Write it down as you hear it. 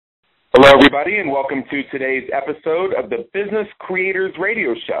Hello, everybody, and welcome to today's episode of the Business Creators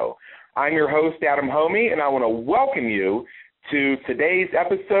Radio Show. I'm your host, Adam Homey, and I want to welcome you to today's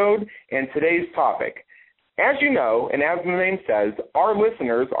episode and today's topic. As you know, and as the name says, our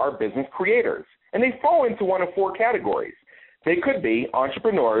listeners are business creators, and they fall into one of four categories. They could be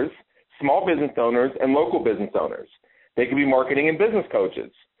entrepreneurs, small business owners, and local business owners. They could be marketing and business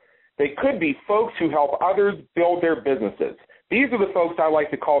coaches. They could be folks who help others build their businesses. These are the folks I like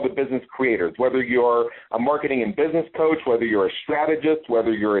to call the business creators, whether you're a marketing and business coach, whether you're a strategist,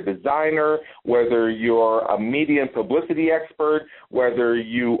 whether you're a designer, whether you're a media and publicity expert, whether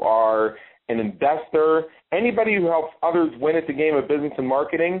you are an investor, anybody who helps others win at the game of business and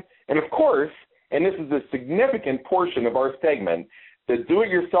marketing. And of course, and this is a significant portion of our segment, the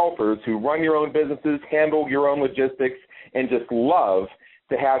do-it-yourselfers who run your own businesses, handle your own logistics, and just love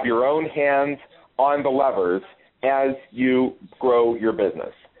to have your own hands on the levers as you grow your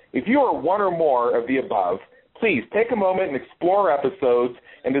business. If you are one or more of the above, please take a moment and explore episodes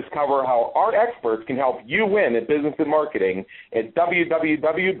and discover how our experts can help you win at business and marketing at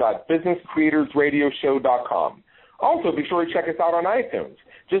www.businesscreatorsradioshow.com. Also, be sure to check us out on iTunes.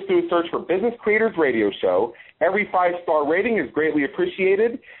 Just do a search for Business Creators Radio Show. Every 5-star rating is greatly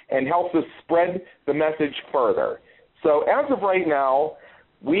appreciated and helps us spread the message further. So as of right now,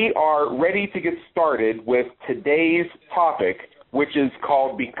 we are ready to get started with today's topic, which is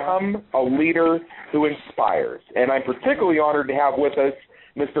called Become a Leader Who Inspires. And I'm particularly honored to have with us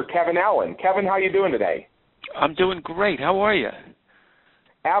Mr. Kevin Allen. Kevin, how are you doing today? I'm doing great. How are you?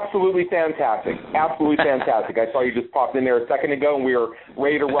 Absolutely fantastic. Absolutely fantastic. I saw you just popped in there a second ago, and we are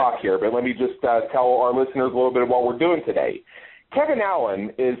ready to rock here. But let me just tell our listeners a little bit of what we're doing today. Kevin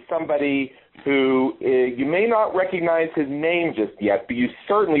Allen is somebody who you may not recognize his name just yet, but you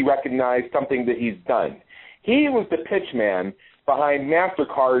certainly recognize something that he's done. He was the pitchman behind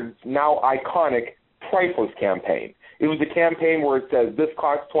MasterCard's now iconic Priceless campaign. It was a campaign where it says, this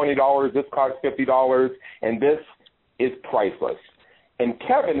costs $20, this costs $50, and this is priceless. And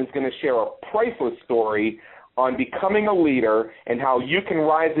Kevin is going to share a priceless story on becoming a leader and how you can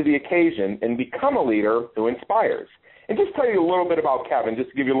rise to the occasion and become a leader who inspires. And just tell you a little bit about Kevin, just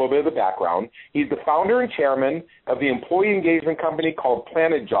to give you a little bit of the background. He's the founder and chairman of the employee engagement company called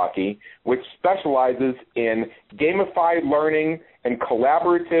Planet Jockey, which specializes in gamified learning and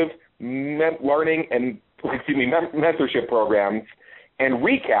collaborative mentorship programs, and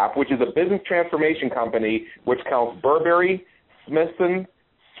Recap, which is a business transformation company which counts Burberry, Smithson,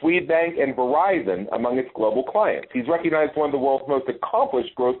 Swedbank, and Verizon among its global clients. He's recognized one of the world's most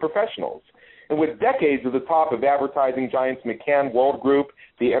accomplished growth professionals. And with decades at the top of advertising giants McCann World Group,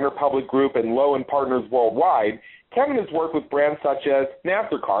 the Interpublic Group, and Lowe & Partners Worldwide, Kevin has worked with brands such as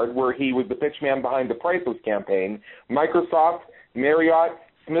MasterCard, where he was the pitchman behind the Priceless campaign, Microsoft, Marriott,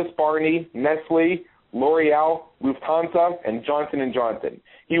 Smith Barney, Nestle, L'Oreal, Lufthansa, and Johnson & Johnson.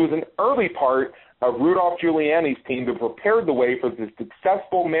 He was an early part of Rudolph Giuliani's team that prepared the way for the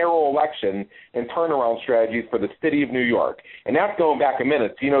successful mayoral election and turnaround strategies for the city of New York. And that's going back a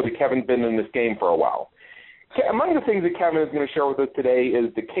minute, so you know that Kevin's been in this game for a while. Among the things that Kevin is going to share with us today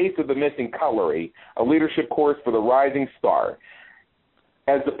is The Case of the Missing Cutlery, a leadership course for the rising star.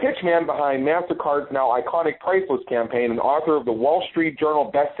 As the pitchman behind MasterCard's now iconic Priceless campaign and author of the Wall Street Journal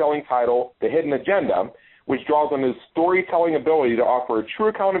best-selling title, The Hidden Agenda, which draws on his storytelling ability to offer a true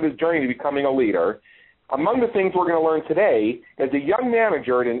account of his journey to becoming a leader. Among the things we're going to learn today, as a young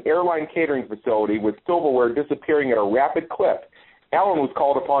manager at an airline catering facility with silverware disappearing at a rapid clip, Allen was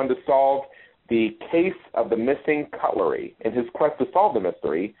called upon to solve the case of the missing cutlery. In his quest to solve the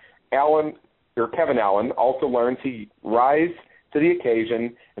mystery, Kevin Allen also learned to rise to the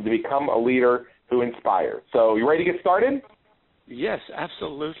occasion and to become a leader who inspires. So you ready to get started? Yes,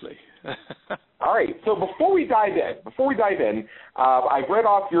 absolutely. All right, so before we dive in, I've read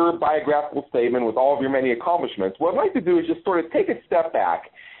off your biographical statement with all of your many accomplishments. What I'd like to do is just sort of take a step back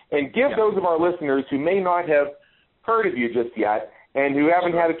and give those of our listeners who may not have heard of you just yet and who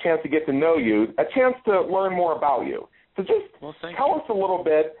haven't had a chance to get to know you, a chance to learn more about you. So just tell us a little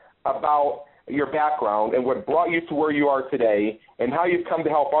bit about your background and what brought you to where you are today and how you've come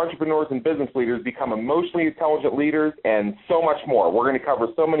to help entrepreneurs and business leaders become emotionally intelligent leaders and so much more. We're going to cover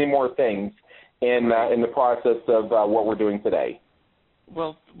so many more things in the process of what we're doing today.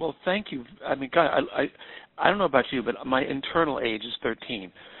 Well, thank you. I mean, God, I don't know about you, but my internal age is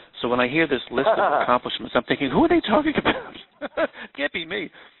 13. So when I hear this list of accomplishments, I'm thinking, who are they talking about? It can't be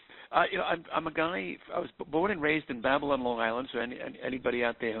me. I'm a guy. I was born and raised in Babylon, Long Island. So anybody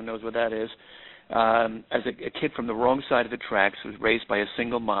out there who knows what that is, as a kid from the wrong side of the tracks, was raised by a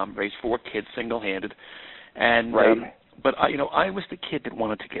single mom, raised 4 kids single-handed, and but I was the kid that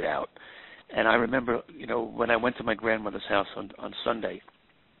wanted to get out. And I remember, when I went to my grandmother's house on Sunday,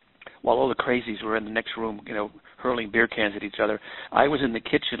 while all the crazies were in the next room, hurling beer cans at each other, I was in the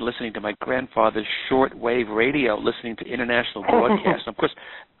kitchen listening to my grandfather's shortwave radio, listening to international broadcasts. Of course,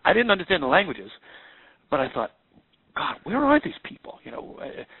 I didn't understand the languages, but I thought, God, where are these people?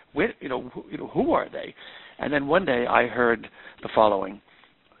 Who are they? And then one day I heard the following: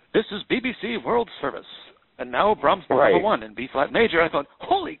 "This is BBC World Service, and now Brahms number 1 in B flat major." I thought,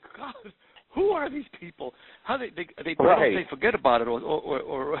 holy God, who are these people? How they forget about it, or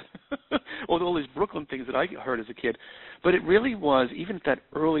or all these Brooklyn things that I heard as a kid. But it really was, even at that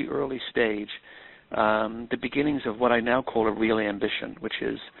early stage, the beginnings of what I now call a real ambition, which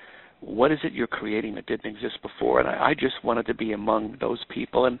is, what is it you're creating that didn't exist before? And I just wanted to be among those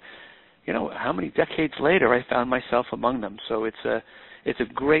people. And how many decades later I found myself among them. So it's a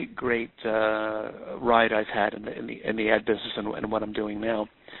great ride I've had in the ad business and what I'm doing now.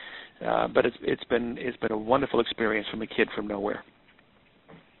 But it's been a wonderful experience from a kid from nowhere.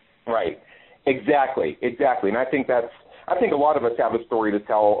 Right. Exactly. And I think a lot of us have a story to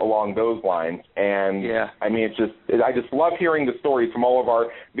tell along those lines. And I mean, I just love hearing the stories from all of our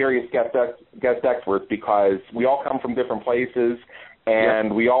various guest experts, because we all come from different places,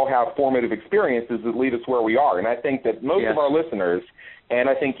 and we all have formative experiences that lead us where we are. And I think that most of our listeners, and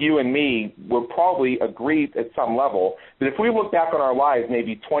I think you and me, would probably agree at some level that if we look back on our lives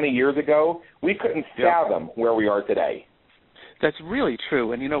maybe 20 years ago, we couldn't fathom where we are today. That's really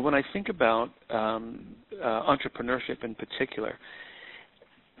true. And, when I think about entrepreneurship in particular,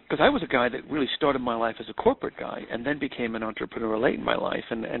 because I was a guy that really started my life as a corporate guy and then became an entrepreneur late in my life.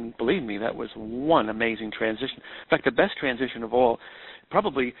 And believe me, that was one amazing transition. In fact, the best transition of all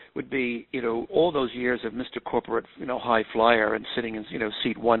probably would be, all those years of Mr. Corporate, high flyer and sitting in,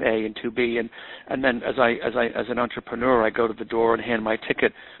 seat 1A and 2B. And then as an entrepreneur, I go to the door and hand my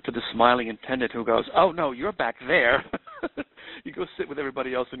ticket to the smiling attendant who goes, "Oh, no, you're back there." You go sit with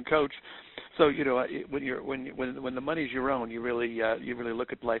everybody else and coach. So when the money's your own, you really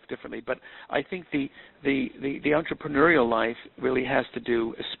look at life differently. But I think the entrepreneurial life really has to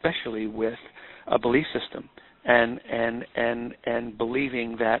do, especially with a belief system, and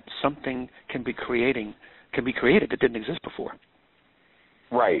believing that something can be created that didn't exist before.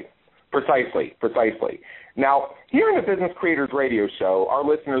 Right. Precisely. Now, here in the Business Creators Radio Show, our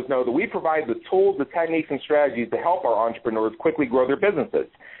listeners know that we provide the tools, the techniques, and strategies to help our entrepreneurs quickly grow their businesses.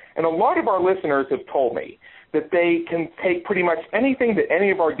 And a lot of our listeners have told me that they can take pretty much anything that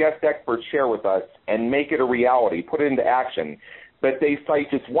any of our guest experts share with us and make it a reality, put it into action. But they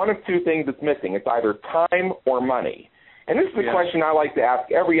cite just one of two things that's missing. It's either time or money. And this is a question I like to ask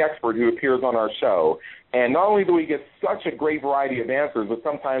every expert who appears on our show. And not only do we get such a great variety of answers, but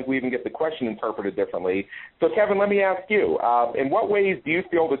sometimes we even get the question interpreted differently. So, Kevin, let me ask you, in what ways do you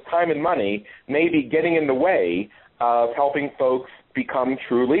feel that time and money may be getting in the way of helping folks become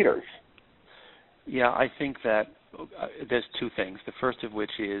true leaders? Yeah, I think that there's two things. The first of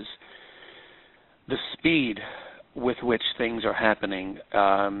which is the speed with which things are happening.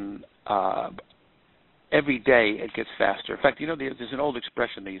 Every day it gets faster. In fact, there's an old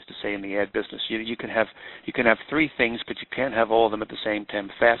expression they used to say in the ad business: you can have three things, but you can't have all of them at the same time: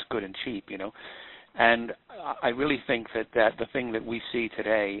 fast, good, and cheap. And I really think that the thing that we see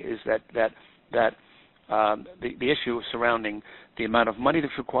today is that the issue surrounding the amount of money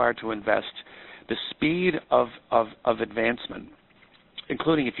that's required to invest, the speed of advancement,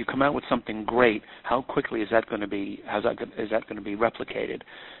 including if you come out with something great, how quickly is that going to be? Is that going to be replicated?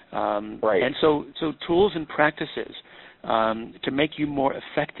 Right. And so tools and practices to make you more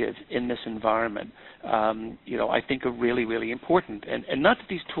effective in this environment, I think are really, really important. And not that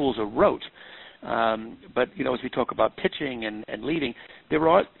these tools are rote, but as we talk about pitching and leading, there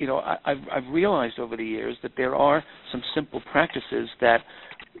are, I've realized over the years that there are some simple practices that,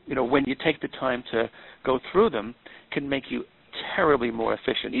 when you take the time to go through them, can make you terribly more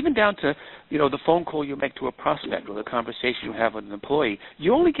efficient, even down to, the phone call you make to a prospect or the conversation you have with an employee.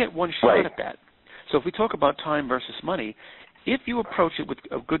 You only get one shot at that. So if we talk about time versus money, if you approach it with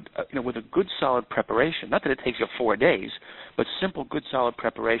a good solid preparation, not that it takes you 4 days, but simple, good, solid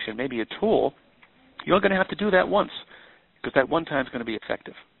preparation, maybe a tool, you're going to have to do that once, because that one time is going to be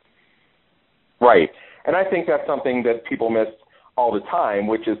effective. Right. And I think that's something that people miss all the time,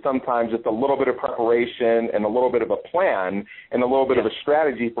 which is sometimes just a little bit of preparation and a little bit of a plan and a little bit of a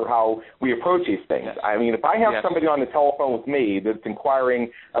strategy for how we approach these things. Yes. I mean, if I have somebody on the telephone with me that's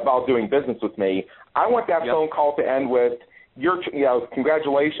inquiring about doing business with me, I want that phone call to end with,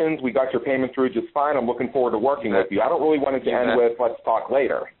 congratulations, we got your payment through just fine. I'm looking forward to working with you. I don't really want it to end with, let's talk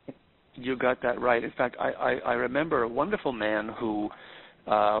later. You got that right. In fact, I remember a wonderful man who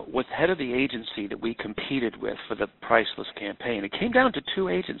was head of the agency that we competed with for the Priceless campaign. It came down to two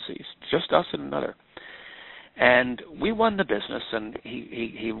agencies, just us and another. And we won the business, and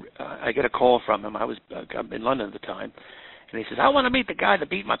I get a call from him. I'm in London at the time. And he says, I want to meet the guy that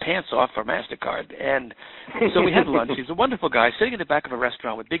beat my pants off for MasterCard. And so we had lunch. He's a wonderful guy, sitting in the back of a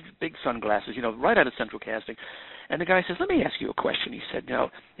restaurant with big sunglasses, right out of Central Casting. And the guy says, let me ask you a question. He said,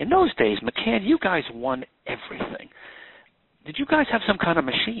 in those days, McCann, you guys won everything. Did you guys have some kind of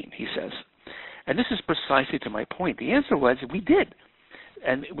machine, he says. And this is precisely to my point. The answer was, we did.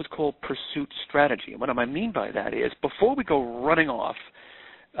 And it was called pursuit strategy. And what I mean by that is, before we go running off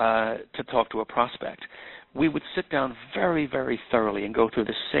to talk to a prospect, we would sit down very, very thoroughly and go through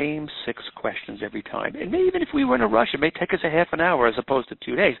the same 6 questions every time. And maybe even if we were in a rush, it may take us a half an hour as opposed to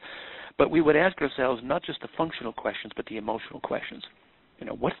 2 days. But we would ask ourselves not just the functional questions, but the emotional questions.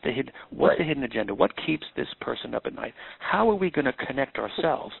 What's the hidden agenda? What keeps this person up at night? How are we going to connect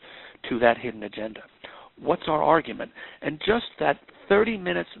ourselves to that hidden agenda? What's our argument? And just that 30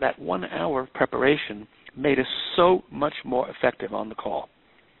 minutes, that 1 hour preparation made us so much more effective on the call.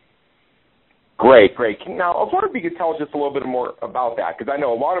 Great. Now, I was wondering if you could tell us just a little bit more about that, because I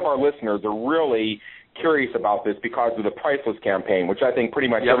know a lot of our listeners are really curious about this because of the Priceless campaign, which I think pretty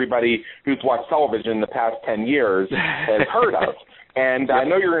much everybody who's watched television in the past 10 years has heard of. And I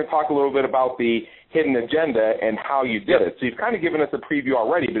know you're going to talk a little bit about the hidden agenda and how you did it. So you've kind of given us a preview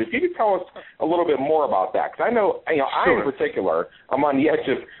already, but if you could tell us a little bit more about that, because I know, I in particular, I'm on the edge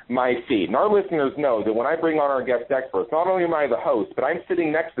of my seat, and our listeners know that when I bring on our guest experts, not only am I the host, but I'm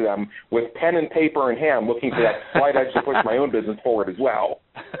sitting next to them with pen and paper in hand, looking for that slight edge to push my own business forward as well.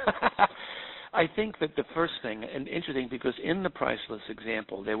 I think that the first thing, and interesting because in the Priceless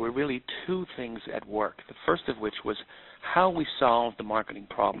example, there were really 2 things at work. The first of which was how we solved the marketing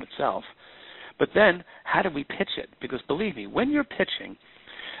problem itself. But then, how do we pitch it? Because believe me, when you're pitching,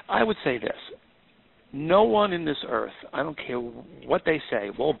 I would say this. No one in this earth, I don't care what they say,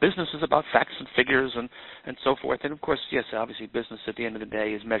 well, business is about facts and figures and so forth. And, of course, yes, obviously business at the end of the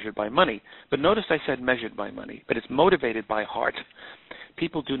day is measured by money. But notice I said measured by money, but it's motivated by heart.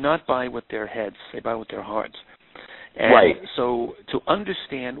 People do not buy with their heads. They buy with their hearts. And so to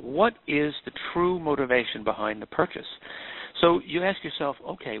understand what is the true motivation behind the purchase. So you ask yourself,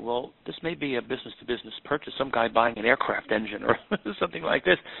 okay, well, this may be a business-to-business purchase, some guy buying an aircraft engine or something like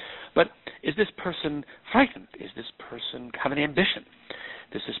this, but is this person frightened? Is this person have an ambition?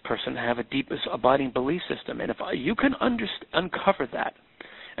 Does this person have a deep, abiding belief system? And if you can uncover that,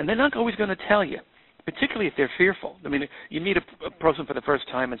 and they're not always going to tell you, particularly if they're fearful. I mean, you meet a person for the first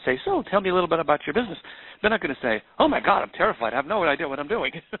time and say, so tell me a little bit about your business. They're not going to say, oh, my God, I'm terrified. I have no idea what I'm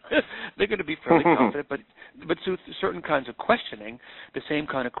doing. They're going to be fairly confident, but through certain kinds of questioning, the same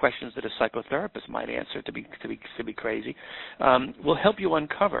kind of questions that a psychotherapist might answer to be crazy, will help you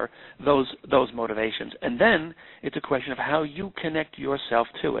uncover those motivations. And then it's a question of how you connect yourself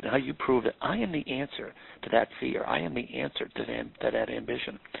to it and how you prove that I am the answer to that fear. I am the answer to that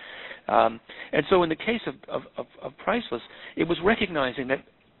ambition. And so in the case of Priceless, it was recognizing that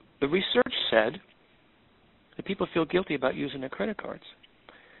the research said that people feel guilty about using their credit cards.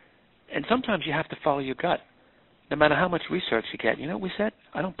 And sometimes you have to follow your gut. No matter how much research you get, you know what we said?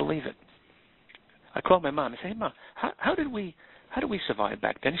 I don't believe it. I called my mom and said, hey, Mom, how did we survive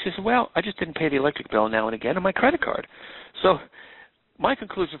back then? She says, well, I just didn't pay the electric bill now and again on my credit card. So my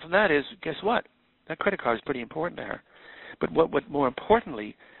conclusion from that is, guess what? That credit card is pretty important to her. But what more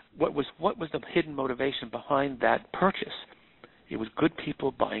importantly, what was the hidden motivation behind that purchase? It was good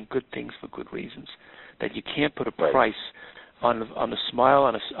people buying good things for good reasons. That you can't put a price on the smile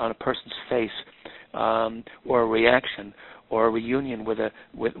on a person's face, or a reaction, or a reunion with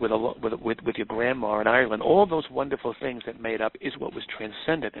your grandma in Ireland. All those wonderful things that made up is what was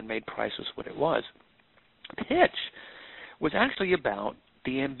transcendent and made Priceless what it was. Pitch was actually about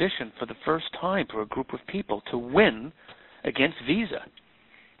the ambition for the first time for a group of people to win against Visa.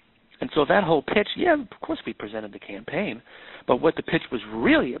 And so that whole pitch, of course we presented the campaign, but what the pitch was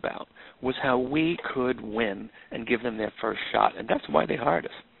really about was how we could win and give them their first shot, and that's why they hired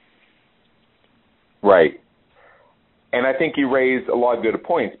us. Right. And I think you raised a lot of good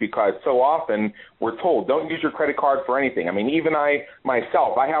points because so often we're told, don't use your credit card for anything. I mean, even I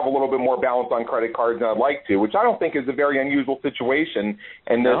have a little bit more balance on credit cards than I'd like to, which I don't think is a very unusual situation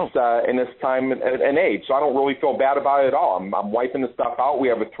in this time and age. So I don't really feel bad about it at all. I'm wiping the stuff out. We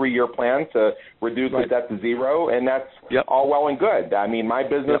have a 3-year plan to reduce the debt to zero, and that's all well and good. I mean, my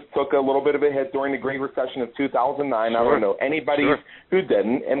business took a little bit of a hit during the Great Recession of 2009. I don't know anybody who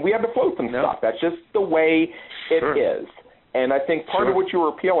didn't, and we had to float some stuff. That's just the way it is. And I think part of what you were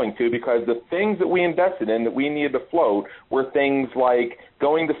appealing to, because the things that we invested in that we needed to float were things like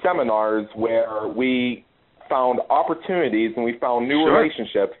going to seminars where we found opportunities and we found new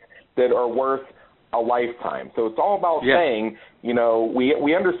relationships that are worth a lifetime. So it's all about saying, you know,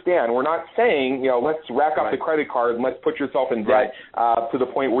 we understand. We're not saying, you know, let's rack up the credit card and let's put yourself in debt to the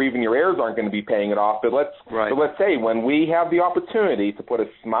point where even your heirs aren't going to be paying it off. But let's say when we have the opportunity to put a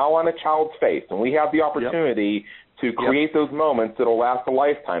smile on a child's face, and we have the opportunity to create those moments that will last a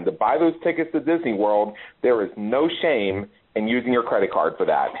lifetime, to buy those tickets to Disney World, there is no shame in using your credit card for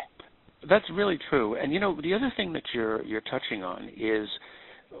that. That's really true. And, you know, the other thing that you're touching on is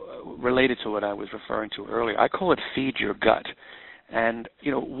related to what I was referring to earlier. I call it feed your gut. And,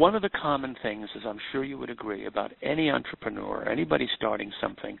 you know, one of the common things, as I'm sure you would agree, about any entrepreneur, anybody starting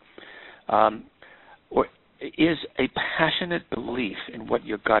something, is a passionate belief in what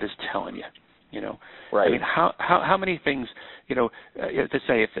your gut is telling you. You know, I mean, how many things, you know, to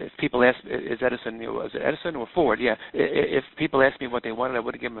say if people ask, is it Edison or Ford? Yeah, if people asked me what they wanted, I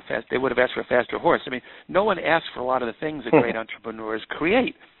would have given them they would have asked for a faster horse. I mean, no one asks for a lot of the things that great entrepreneurs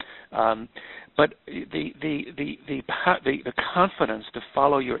create. But the confidence to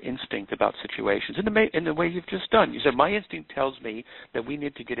follow your instinct about situations in the way you've just done. You said, my instinct tells me that we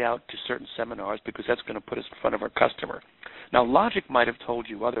need to get out to certain seminars because that's going to put us in front of our customer. Now, logic might have told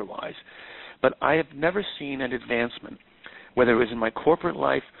you otherwise, but I have never seen an advancement, whether it was in my corporate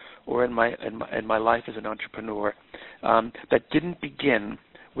life or in my life as an entrepreneur, that didn't begin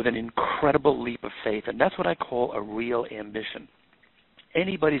with an incredible leap of faith, and that's what I call a real ambition.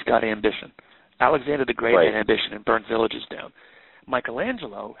 Anybody's got ambition. Alexander the Great had ambition and burned villages down.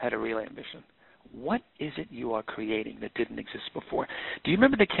 Michelangelo had a real ambition. What is it you are creating that didn't exist before? Do you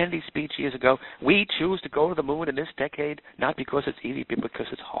remember the Kennedy speech years ago? We choose to go to the moon in this decade, not because it's easy, but because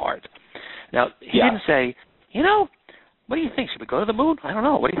it's hard. Now, he didn't say, you know, what do you think? Should we go to the moon? I don't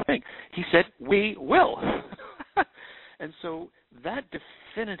know. What do you think? He said, we will. And so that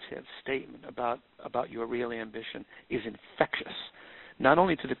definitive statement about your real ambition is infectious, not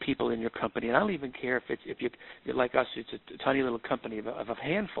only to the people in your company, and I don't even care if you're like us, it's a tiny little company of a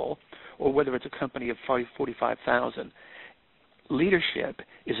handful, or whether it's a company of 45,000. Leadership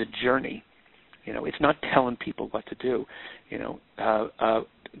is a journey. You know, it's not telling people what to do. You know,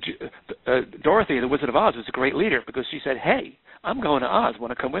 Dorothy, the Wizard of Oz, was a great leader because she said, "Hey, I'm going to Oz.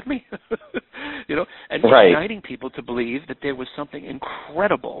 Want to come with me?" You know, and uniting people to believe that there was something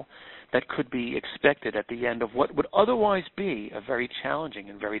incredible that could be expected at the end of what would otherwise be a very challenging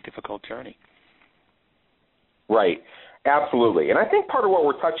and very difficult journey. Right. Absolutely. And I think part of what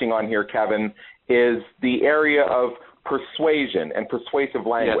we're touching on here, Kevin, is the area of persuasion and persuasive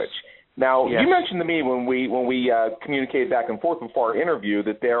language. Yes. Now, you mentioned to me when we communicated back and forth before our interview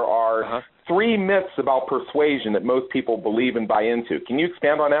that there are 3 myths about persuasion that most people believe and buy into. Can you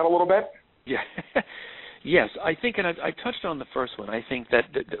expand on that a little bit? Yeah. Yes, I think, and I touched on the first one. I think that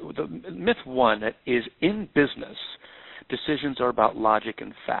the myth one is in business, decisions are about logic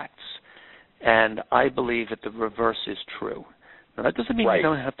and facts, and I believe that the reverse is true. Now, that doesn't mean you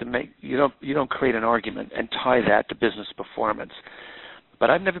don't have to you don't create an argument and tie that to business performance. But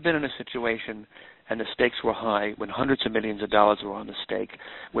I've never been in a situation, and the stakes were high, when hundreds of millions of dollars were on the stake,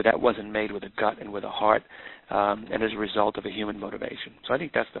 where that wasn't made with a gut and with a heart, and as a result of a human motivation. So I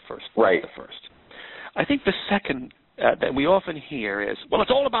think that's the first. Right. That's the first. I think the second that we often hear is, well,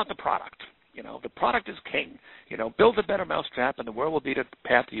 it's all about the product. You know, the product is king. You know, build a better mousetrap and the world will be the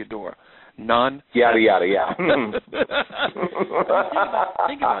path to your door. None. Yada, yada, yeah.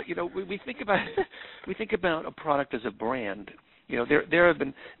 Think about, you know, we think about a product as a brand. You know, there have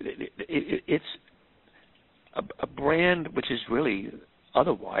been, it's a brand which is really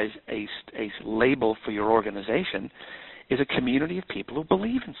otherwise a label for your organization is a community of people who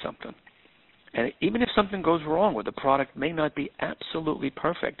believe in something. And even if something goes wrong where the product may not be absolutely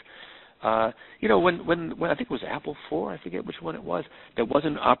perfect, you know, when I think it was Apple IV, I forget which one it was, that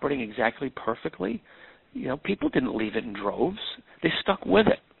wasn't operating exactly perfectly, you know, people didn't leave it in droves. They stuck with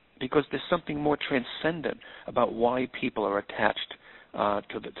it because there's something more transcendent about why people are attached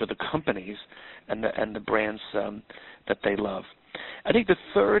to the companies and the brands that they love. I think the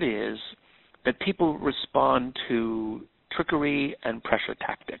third is that people respond to trickery and pressure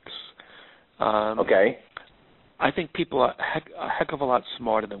tactics. I think people are a heck of a lot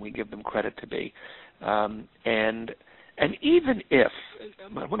smarter than we give them credit to be. And even if,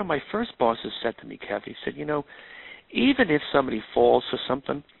 one of my first bosses said to me, Kev, he said, you know, even if somebody falls for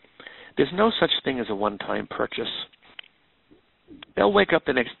something, there's no such thing as a one-time purchase. They'll wake up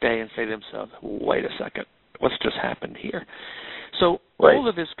the next day and say to themselves, wait a second, what's just happened here? So Right. all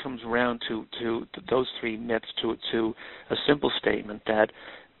of this comes around to those three myths, to a simple statement that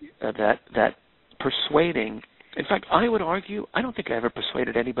persuading. In fact, I would argue I don't think I ever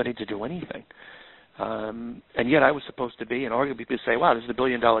persuaded anybody to do anything. And yet I was supposed to be, and arguably people say, wow, this is a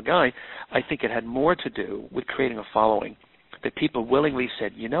billion-dollar guy. I think it had more to do with creating a following, that people willingly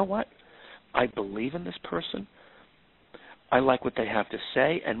said, you know what, I believe in this person. I like what they have to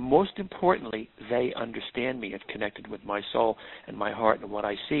say, and most importantly, they understand me and connected with my soul and my heart and what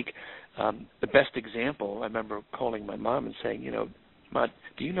I seek. The best example, I remember calling my mom and saying, Mom,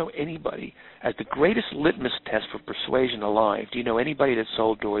 do you know anybody, as the greatest litmus test for persuasion alive, do you know anybody that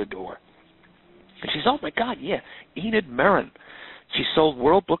sold door to door? And she said, oh, my God, yeah, Enid Merrin. She sold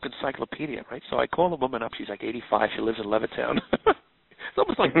World Book Encyclopedia, right? So I call the woman up. She's like 85. She lives in Levittown. It's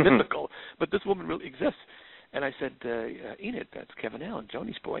almost like mythical, but this woman really exists. And I said, Enid, that's Kevin Allen,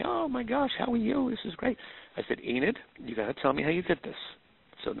 Joni's boy. Oh, my gosh, how are you? This is great. I said, Enid, you got to tell me how you did this.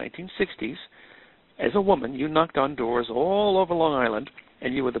 So 1960s, as a woman, you knocked on doors all over Long Island,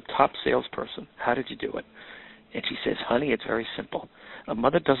 and you were the top salesperson. How did you do it? And she says, honey, it's very simple. A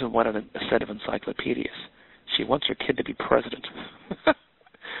mother doesn't want a set of encyclopedias. She wants her kid to be president.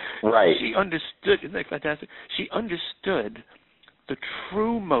 Right. She understood, isn't that fantastic? She understood the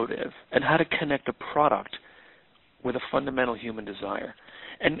true motive and how to connect a product with a fundamental human desire.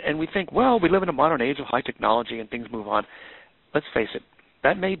 And we think, well, we live in a modern age of high technology and things move on. Let's face it,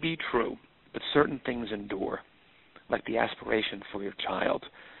 that may be true, but certain things endure, like the aspiration for your child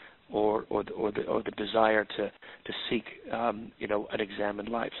or the desire to seek an examined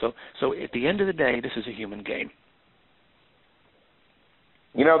life. So at the end of the day, this is a human game.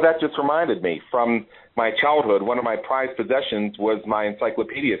 That just reminded me from my childhood, one of my prized possessions was my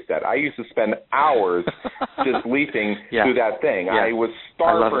encyclopedia set. I used to spend hours just leafing through that thing. Yeah. I was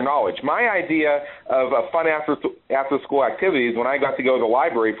starved for knowledge. My idea of a fun after-school activity is when I got to go to the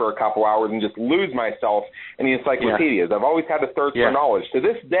library for a couple hours and just lose myself in the encyclopedias. I've always had a thirst for knowledge. To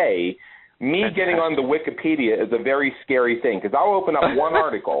this day, getting on the Wikipedia is a very scary thing, because I'll open up one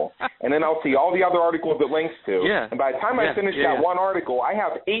article, and then I'll see all the other articles it links to. Yeah. And by the time I finish that one article, I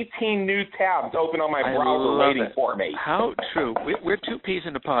have 18 new tabs open on my browser waiting for me. How true. We're two peas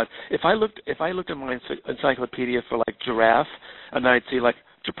in a pod. If I looked at my encyclopedia for, like, giraffe, and I'd see, like,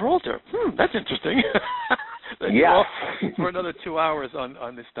 Gibraltar, that's interesting. Yeah. For another 2 hours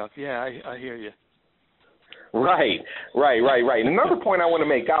on this stuff. Yeah, I hear you. Right. Another point I want to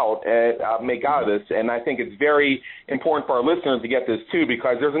make out of this, and I think it's very important for our listeners to get this too,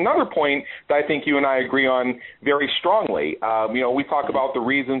 because there's another point that I think you and I agree on very strongly. We talk about the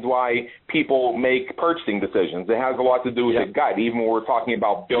reasons why people make purchasing decisions. It has a lot to do with the gut, even when we're talking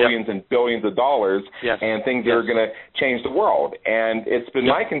about billions and billions of dollars and things that are going to change the world. And it's been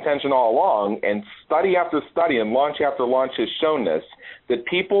my contention all along, and study after study and launch after launch has shown this, that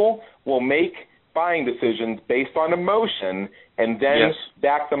people will make buying decisions based on emotion and then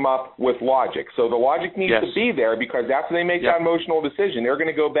back them up with logic. So the logic needs to be there, because after they make that emotional decision, they're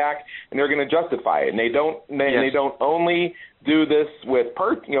going to go back and they're going to justify it. And they don't only do this with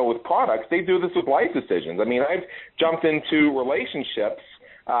with products. They do this with life decisions. I mean, I've jumped into relationships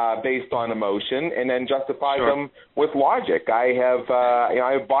based on emotion and then justify them with logic. I have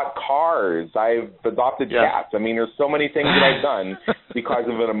I've bought cars. I've adopted cats. I mean, there's so many things that I've done because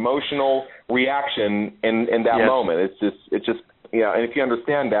of an emotional reaction in that moment. It's just and if you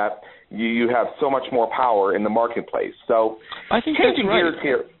understand that, you have so much more power in the marketplace. So I think changing that's right. gears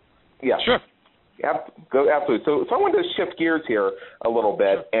here. Yeah. Sure. Absolutely. So I wanted to shift gears here a little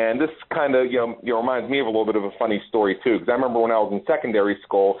bit, and this kind of reminds me of a little bit of a funny story too, because I remember when I was in secondary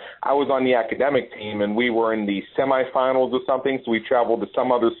school, I was on the academic team, and we were in the semifinals or something. So we traveled to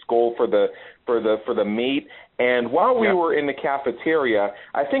some other school for the meet, and while we were in the cafeteria,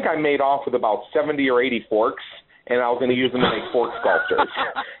 I think I made off with about 70 or 80 forks. And I was going to use them to make fork sculptures.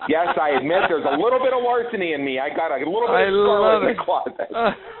 Yes, I admit there's a little bit of larceny in me. I got a little bit of scarlet in the closet.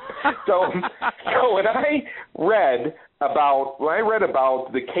 So when I read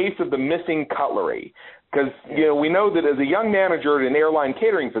about the case of the missing cutlery, because we know that as a young manager at an airline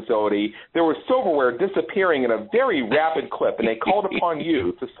catering facility, there was silverware disappearing in a very rapid clip, and they called upon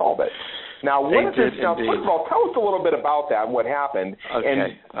you to solve it. Now, first of all, tell us a little bit about that and what happened.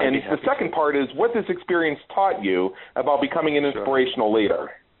 Okay. And the second part is what this experience taught you about becoming an inspirational leader.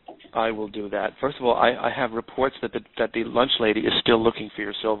 I will do that. First of all, I have reports that the lunch lady is still looking for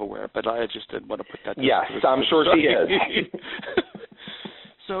your silverware, but I just didn't want to put that. Yes, I'm sure she is.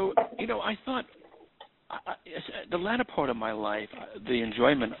 So, I the latter part of my life, the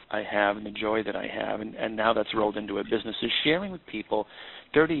enjoyment I have and the joy that I have, and now that's rolled into a business, is sharing with people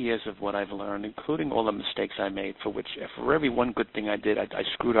 30 years of what I've learned, including all the mistakes I made, for which, for every one good thing I did, I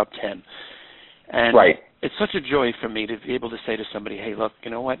screwed up 10. And it's such a joy for me to be able to say to somebody, hey, look,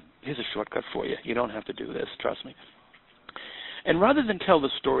 you know what, here's a shortcut for you. You don't have to do this, trust me. And rather than tell the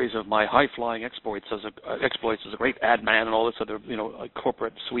stories of my high-flying exploits as a great ad man and all this other,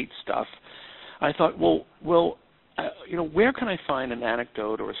 corporate sweet stuff, I thought, where can I find an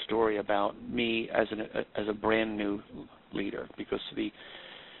anecdote or a story about me as a brand new leader? Because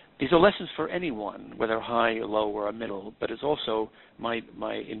these are lessons for anyone, whether high or low or a middle, but it's also my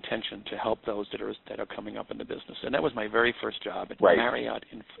intention to help those that are coming up in the business. And that was my very first job at Marriott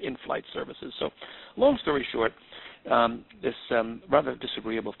in-flight services. So long story short, this rather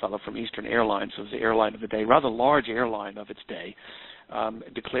disagreeable fellow from Eastern Airlines, who was the airline of the day, rather large airline of its day,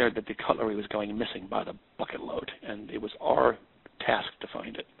 declared that the cutlery was going missing by the bucket load, and it was our task to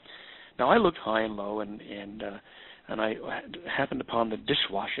find it. Now, I looked high and low, and I happened upon the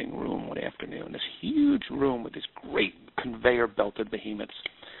dishwashing room one afternoon, this huge room with these great conveyor-belted behemoths.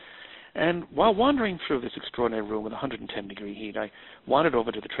 And while wandering through this extraordinary room with 110-degree heat, I wandered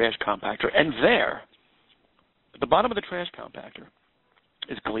over to the trash compactor, and there, at the bottom of the trash compactor,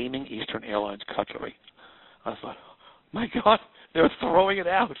 is gleaming Eastern Airlines cutlery. I thought, my God, they're throwing it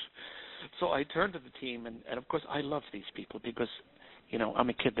out. So I turned to the team, and of course, I love these people because, I'm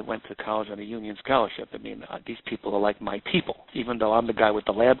a kid that went to college on a union scholarship. I mean, these people are like my people, even though I'm the guy with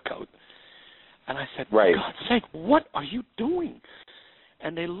the lab coat. And I said, for God's sake, what are you doing?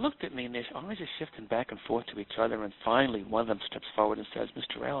 And they looked at me, and their eyes are shifting back and forth to each other, and finally one of them steps forward and says,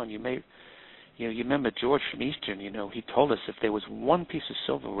 Mr. Allen, you remember George from Eastern, he told us if there was one piece of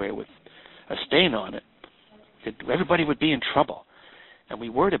silverware with a stain on it, that everybody would be in trouble. And we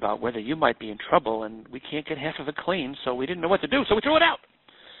worried about whether you might be in trouble, and we can't get half of it clean, so we didn't know what to do, so we threw it out.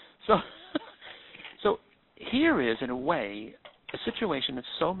 So here is, in a way, a situation that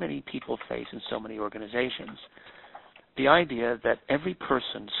so many people face in so many organizations. The idea that every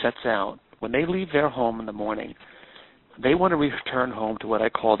person sets out, when they leave their home in the morning, they want to return home to what I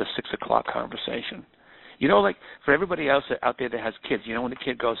call the 6 o'clock conversation. Like for everybody else out there that has kids, when the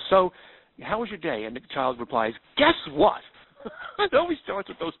kid goes, so how was your day? And the child replies, guess what? It always starts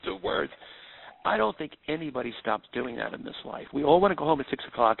with those two words. I don't think anybody stops doing that in this life. We all want to go home at 6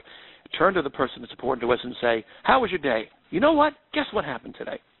 o'clock, turn to the person that's important to us and say, how was your day? You know what? Guess what happened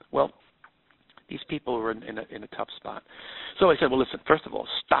today? Well, these people were in a tough spot. So I said, well, listen, first of all,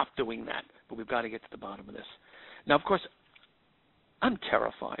 stop doing that, but we've got to get to the bottom of this. Now, of course, I'm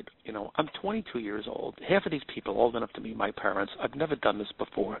terrified. I'm 22 years old. Half of these people old enough to be my parents. I've never done this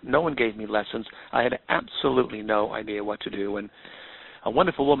before. No one gave me lessons. I had absolutely no idea what to do. And a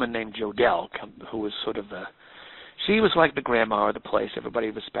wonderful woman named Jodelle, who was she was like the grandma of the place.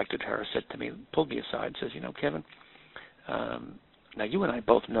 Everybody respected her, said to me, pulled me aside and says, Kevin, now you and I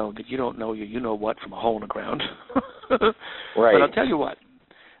both know that you don't know you know what from a hole in the ground. Right. But I'll tell you what,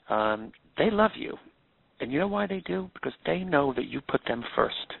 they love you. And you know why they do? Because they know that you put them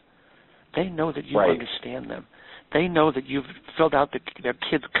first. They know that you understand them. They know that you've filled out their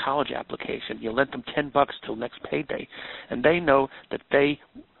kid's college application. You lent them $10 till next payday. And they know that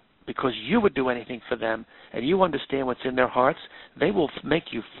because you would do anything for them and you understand what's in their hearts, they will make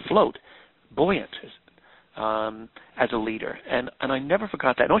you float, buoyant as a leader. And I never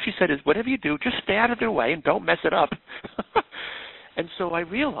forgot that. And all she said is, whatever you do, just stay out of their way and don't mess it up. And so I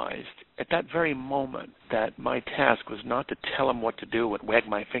realized at that very moment that my task was not to tell them what to do and wag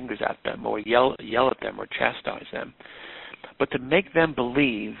my fingers at them or yell at them or chastise them, but to make them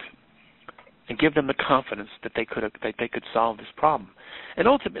believe and give them the confidence that they could solve this problem. And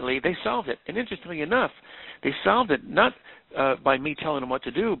ultimately, they solved it. And interestingly enough, they solved it not by me telling them what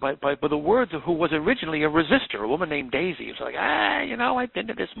to do, but by the words of who was originally a resistor, a woman named Daisy. It was like, I've been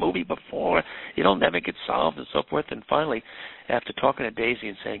to this movie before. It'll never get solved and so forth. And finally, after talking to Daisy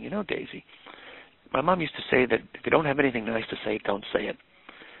and saying, Daisy, my mom used to say that if you don't have anything nice to say, don't say it.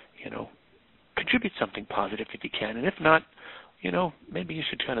 Contribute something positive if you can. And if not, maybe you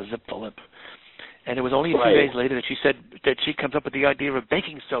should kind of zip the lip. And it was only a few days later that she said that she comes up with the idea of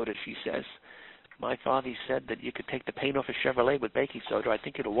baking soda, she says. My father said that you could take the paint off a Chevrolet with baking soda. I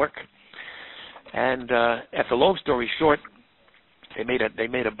think it'll work. And after long story short, they made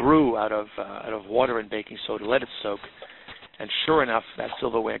a brew out of water and baking soda, let it soak, and sure enough, that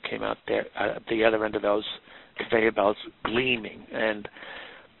silverware came out there at the other end of those conveyor belts, gleaming. And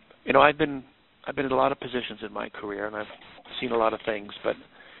I've been in a lot of positions in my career, and I've seen a lot of things, but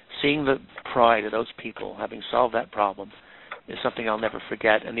seeing the pride of those people having solved that problem is something I'll never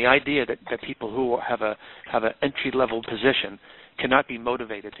forget. And the idea that people who have an entry-level position cannot be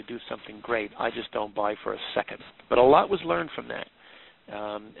motivated to do something great, I just don't buy for a second. But a lot was learned from that,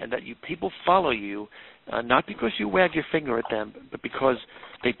 and that people follow you not because you wag your finger at them, but because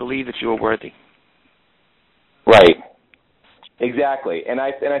they believe that you are worthy. Right. Exactly, and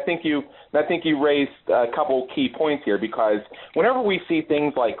I think you raised a couple key points here, because whenever we see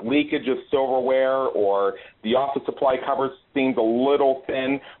things like leakage of silverware or the office supply cupboard seems a little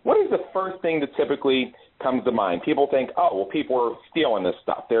thin, what is the first thing that typically comes to mind? People think, oh, well, people are stealing this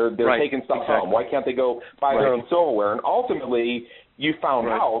stuff. They're taking stuff home. Why can't they go buy their own silverware? And ultimately, you found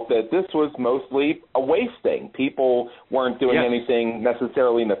out that this was mostly a waste thing. People weren't doing anything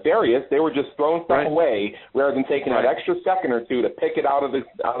necessarily nefarious. They were just throwing stuff away rather than taking that extra second or two to pick it out of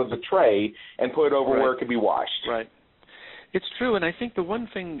the tray and put it over where it could be washed. Right. It's true, and I think the one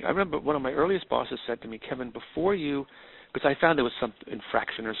thing, I remember one of my earliest bosses said to me, Kevin, before you, because I found there was some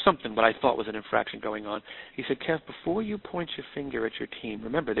infraction or something, what I thought was an infraction going on, he said, Kev, before you point your finger at your team,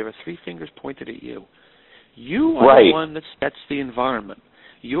 remember there are 3 fingers pointed at you. You are the one that sets the environment.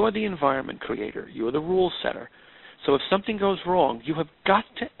 You're the environment creator. You're the rule setter. So if something goes wrong, you have got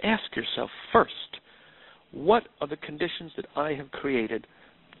to ask yourself first, what are the conditions that I have created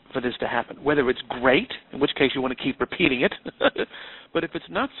for this to happen? Whether it's great, in which case you want to keep repeating it, but if it's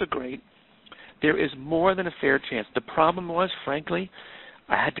not so great, there is more than a fair chance. The problem was, frankly,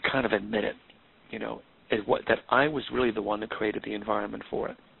 I had to kind of admit it, that I was really the one that created the environment for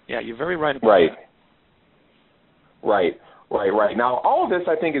it. Yeah, you're very right about that. Right. Now, all of this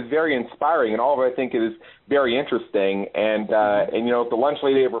I think is very inspiring, and all of it I think is very interesting. And if the lunch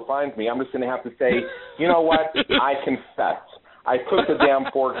lady ever finds me, I'm just going to have to say, you know what? I confess. I took the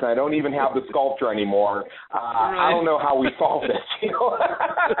damn forks, and I don't even have the sculpture anymore. I don't know how we solved this.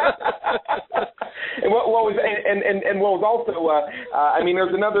 And what was also,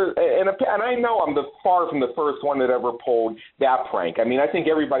 there's another, and I know I'm far from the first one that ever pulled that prank. I mean, I think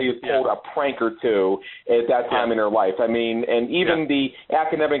everybody has pulled a prank or two at that time in their life. I mean, and even the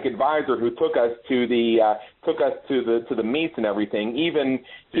academic advisor who took us to the meets and everything, even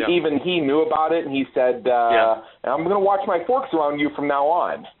he knew about it, and he said, I'm going to watch my forks around you from now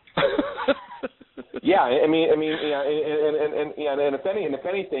on. And if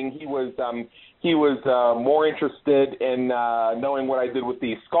anything, he was more interested in knowing what I did with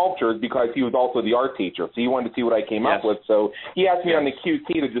these sculptures, because he was also the art teacher, so he wanted to see what I came up with. So he asked me on the QT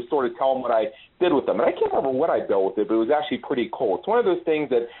to just sort of tell him what I did with them, and I can't remember what I built with it, but it was actually pretty cool. It's one of those things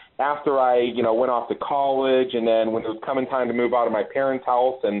that after I went off to college, and then when it was coming time to move out of my parents'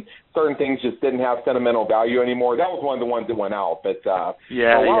 house, and certain things just didn't have sentimental value anymore, that was one of the ones that went out. But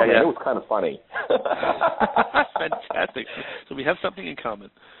it was kind of funny. Fantastic. So we have something in common.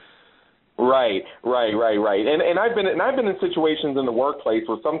 Right. And I've been in situations in the workplace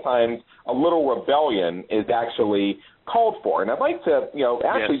where sometimes a little rebellion is actually called for, and I'd like to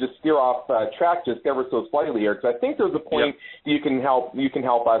just steer off track just ever so slightly here, because I think there's a point you can help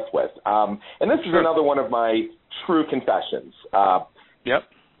us with, and this is another one of my true confessions.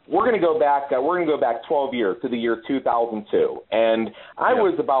 We're going to go back 12 years to the year 2002, and I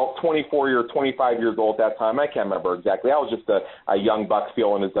was about 24 or 25 years old at that time. I can't remember exactly. I was just a young buck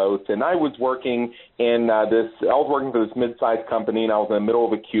feeling his oats, and I was working for this mid-sized company, and I was in the middle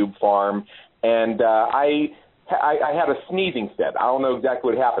of a cube farm, and I had a sneezing fit. I don't know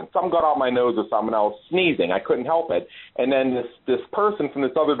exactly what happened. Something got out my nose or something. I was sneezing. I couldn't help it. And then this person from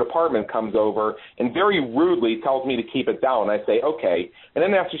this other department comes over and very rudely tells me to keep it down. I say, okay. And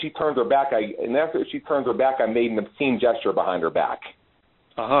then after she turns her back, I made an obscene gesture behind her back.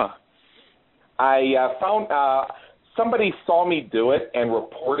 I found somebody saw me do it and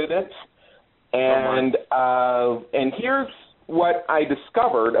reported it. And here's what I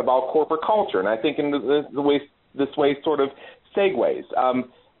discovered about corporate culture, and I think in this way sort of segues.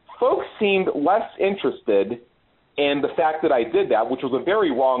 Folks seemed less interested in the fact that I did that, which was a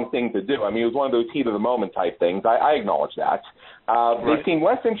very wrong thing to do. I mean, it was one of those heat of the moment type things. I acknowledge that. They seemed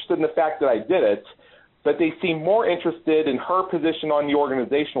less interested in the fact that I did it, but they seemed more interested in her position on the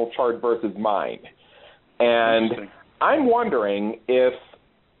organizational chart versus mine. And I'm wondering if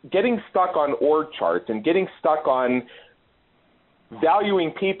getting stuck on org charts and getting stuck on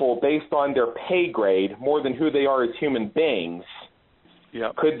valuing people based on their pay grade more than who they are as human beings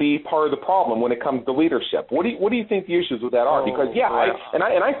could be part of the problem when it comes to leadership. What do you think the issues with that are? Because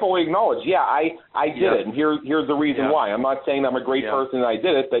I fully acknowledge, I did it, and here's the reason why. I'm not saying I'm a great person and I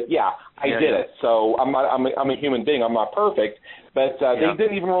did it, but I did it. So I'm a human being. I'm not perfect. But they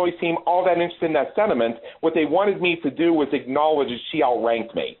didn't even really seem all that interested in that sentiment. What they wanted me to do was acknowledge that she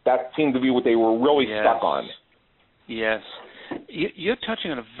outranked me. That seemed to be what they were really stuck on. Yes. You're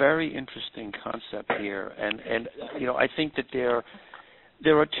touching on a very interesting concept here, and I think that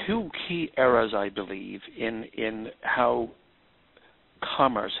there are two key eras, I believe, in how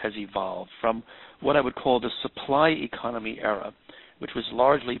commerce has evolved from what I would call the supply economy era, which was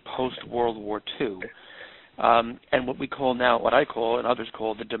largely post-World War II, and what we call now, what I call and others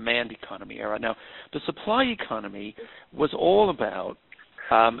call the demand economy era. Now, the supply economy was all about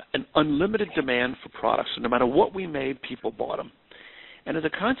an unlimited demand for products. So no matter what we made, people bought them. And as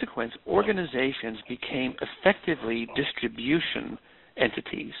a consequence, organizations became effectively distribution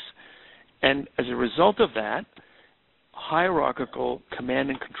entities. And as a result of that, hierarchical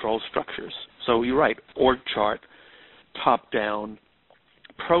command and control structures. So you're right, org chart, top-down,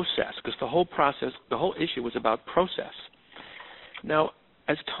 process, because the whole issue was about process. Now,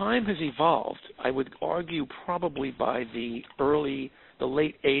 as time has evolved, I would argue probably by the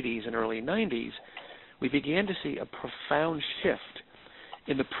late 80s and early 90s, we began to see a profound shift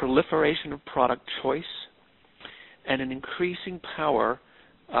in the proliferation of product choice and an increasing power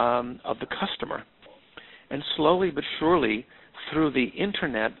of the customer. And slowly but surely, through the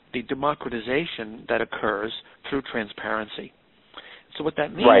internet, the democratization that occurs through transparency. So what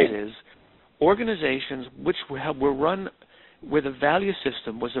that means is organizations which were run where the value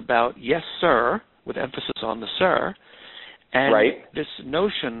system was about yes, sir, with emphasis on the sir, and this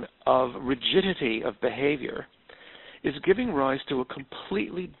notion of rigidity of behavior is giving rise to a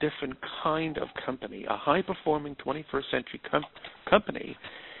completely different kind of company. A high-performing 21st century company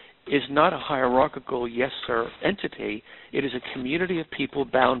is not a hierarchical yes, sir entity. It is a community of people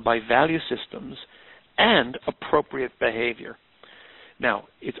bound by value systems and appropriate behavior. Now,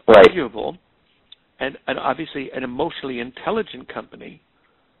 it's arguable, and obviously an emotionally intelligent company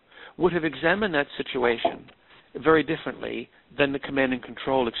would have examined that situation very differently than the command and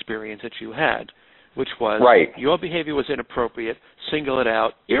control experience that you had, which was your behavior was inappropriate, single it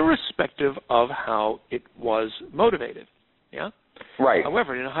out, irrespective of how it was motivated. Yeah? Right.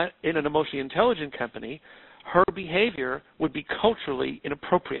 However, in an emotionally intelligent company, her behavior would be culturally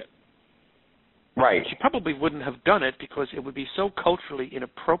inappropriate. Right. She probably wouldn't have done it because it would be so culturally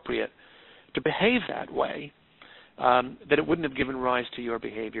inappropriate to behave that way that it wouldn't have given rise to your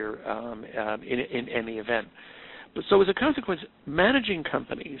behavior in any event. But so as a consequence, managing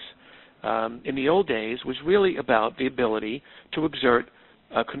companies in the old days was really about the ability to exert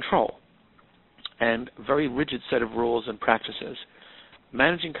control and a very rigid set of rules and practices.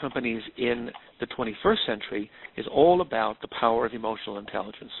 Managing companies in the 21st century is all about the power of emotional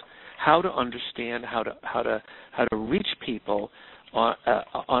intelligence. How to understand, how to reach people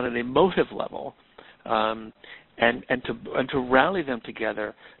on an emotive level, and to rally them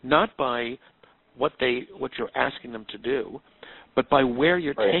together, not by what you're asking them to do, but by where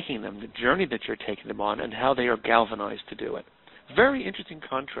you're taking them, the journey that you're taking them on, and how they are galvanized to do it. Very interesting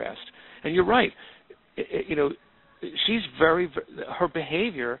contrast. And you're right. She's her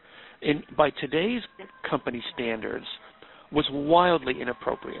behavior by today's company standards was wildly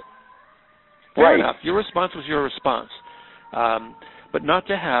inappropriate. Fair enough. Your response was your response, but not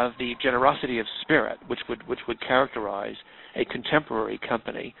to have the generosity of spirit, which would characterize a contemporary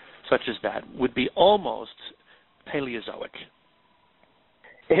company such as that, would be almost Paleozoic.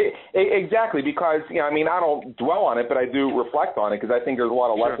 Exactly, because I don't dwell on it, but I do reflect on it because I think there's a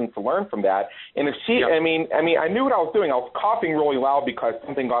lot of lessons to learn from that. And if she, I knew what I was doing. I was coughing really loud because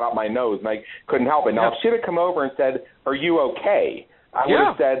something got out my nose and I couldn't help it. Now, if she'd have come over and said, "Are you okay?" I would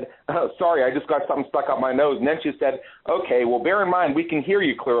have said, sorry, I just got something stuck up my nose. And then she said, okay, well, bear in mind, we can hear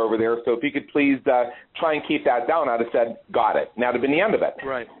you clear over there, so if you could please try and keep that down. I'd have said, got it. And that would have been the end of it.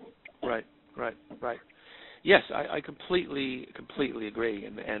 Right. Yes, I completely agree.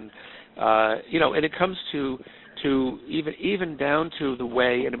 And and it comes to even down to the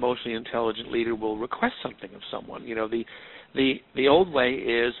way an emotionally intelligent leader will request something of someone. The old way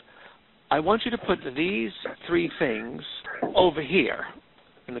is, I want you to put these three things over here.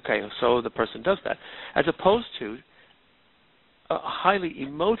 Okay, so the person does that. As opposed to a highly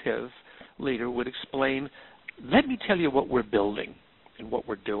emotive leader would explain, let me tell you what we're building and what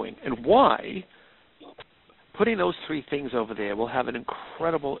we're doing and why putting those three things over there will have an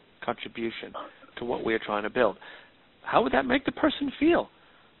incredible contribution to what we're trying to build. How would that make the person feel?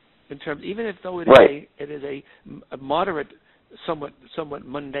 In terms, even if though it is a moderate, somewhat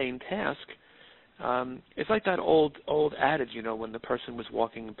mundane task, it's like that old adage, when the person was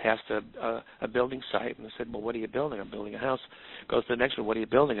walking past a building site and they said, well, what are you building? I'm building a house. Goes to the next one, what are you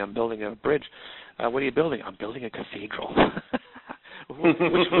building? I'm building a bridge. What are you building? I'm building a cathedral.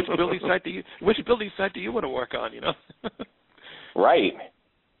 which building site do you want to work on? Right.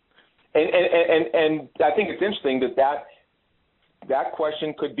 And I think it's interesting that that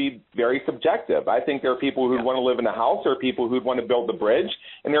question could be very subjective. I think there are people who want to live in a house, there are people who want to build the bridge,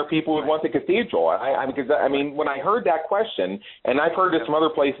 and there are people who want the cathedral. I mean, when I heard that question, and I've heard it from other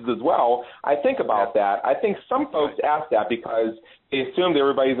places as well, I think about that. I think some folks ask that because they assumed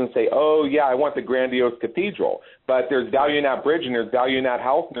everybody's going to say, oh, yeah, I want the grandiose cathedral. But there's value in that bridge, and there's value in that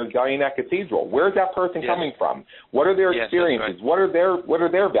house, and there's value in that cathedral. Where's that person coming from? What are their experiences? What are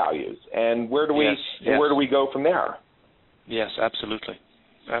their values? And where do we go from there? Yes, absolutely.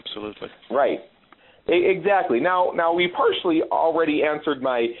 Absolutely. Right. Exactly. Now we partially already answered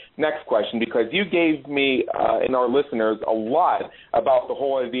my next question because you gave me and our listeners a lot about the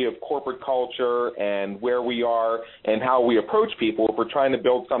whole idea of corporate culture and where we are and how we approach people if we're trying to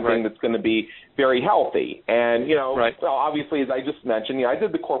build something that's going to be very healthy. And, well, obviously, as I just mentioned, I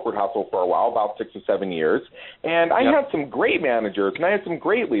did the corporate hustle for a while, about 6 or 7 years, and I had some great managers and I had some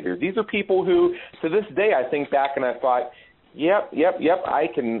great leaders. These are people who, to this day, I think back and I thought, yep, I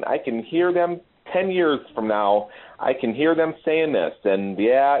can hear them 10 years from now, I can hear them saying this, and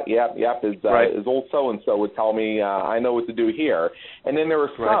as old so-and-so would tell me, I know what to do here. And then there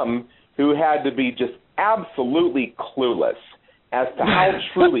were some who had to be just absolutely clueless as to how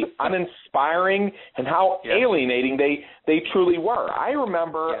truly uninspiring and how alienating they truly were. I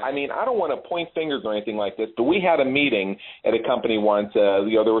remember, I mean, I don't want to point fingers or anything like this, but we had a meeting at a company once. There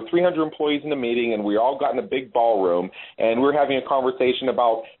were 300 employees in the meeting, and we all got in a big ballroom, and we were having a conversation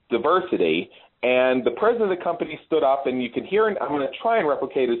about diversity. And the president of the company stood up, and you could hear, I'm going to try and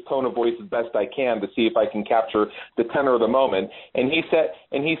replicate his tone of voice as best I can to see if I can capture the tenor of the moment. And he said,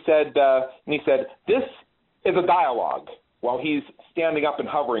 this is a dialogue, while he's standing up and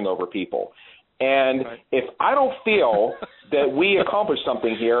hovering over people. And if I don't feel that we accomplished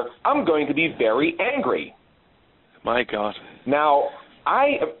something here, I'm going to be very angry. My God. Now,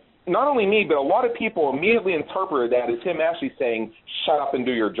 not only me, but a lot of people immediately interpreted that as him actually saying, shut up and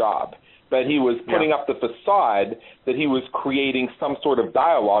do your job. But he was putting up the facade that he was creating some sort of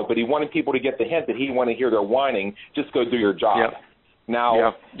dialogue, but he wanted people to get the hint that he didn't want to hear their whining, just go do your job.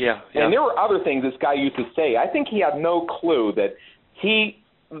 Now, and there were other things this guy used to say. I think he had no clue that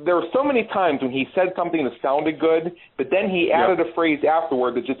there were so many times when he said something that sounded good, but then he added a phrase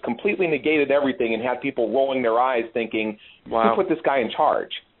afterward that just completely negated everything and had people rolling their eyes thinking, who put this guy in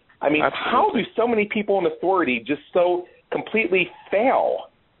charge? I mean, how do so many people in authority just so completely fail?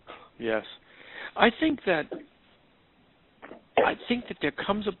 Yes. I think that there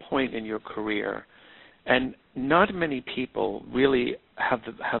comes a point in your career, and not many people really have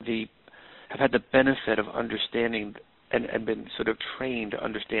had the benefit of understanding and been sort of trained to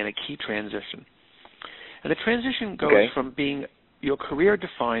understand a key transition. And the transition goes from being your career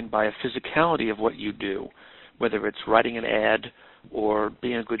defined by a physicality of what you do, whether it's writing an ad or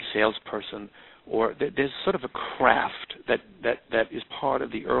being a good salesperson, or there's sort of a craft that is part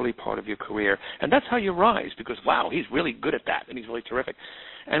of the early part of your career. And that's how you rise, because, wow, he's really good at that, and he's really terrific.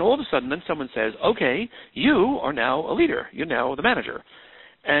 And all of a sudden, then someone says, okay, you are now a leader. You're now the manager.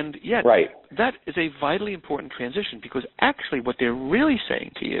 And yet, that is a vitally important transition, because actually what they're really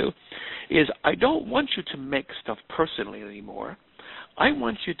saying to you is, I don't want you to make stuff personally anymore. I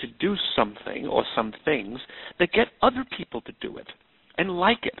want you to do something or some things that get other people to do it and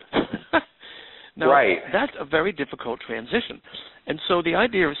like it. Now, that's a very difficult transition. And so the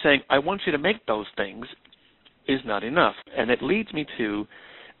idea of saying, I want you to make those things is not enough. And it leads me to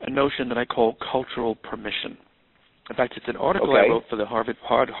a notion that I call cultural permission. In fact, it's an article I wrote for the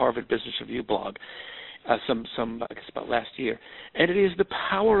Harvard Business Review blog I guess about last year. And it is the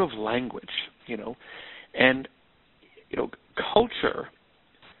power of language, And, culture,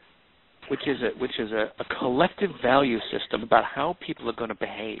 which is a collective value system about how people are going to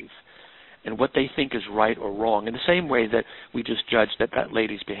behave and what they think is right or wrong, in the same way that we just judged that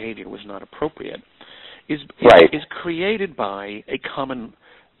lady's behavior was not appropriate, is created by a common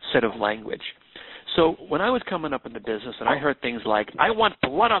set of language. So when I was coming up in the business and I heard things like, I want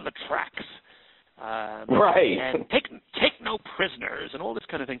blood on the tracks, and take no prisoners, and all this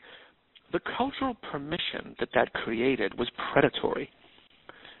kind of thing, the cultural permission that created was predatory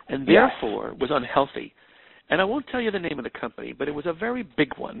and therefore was unhealthy. And I won't tell you the name of the company, but it was a very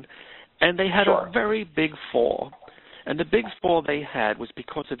big one. And they had a very big fall. And the big fall they had was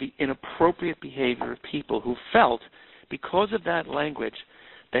because of the inappropriate behavior of people who felt, because of that language,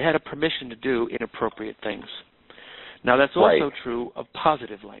 they had a permission to do inappropriate things. Now, that's also true of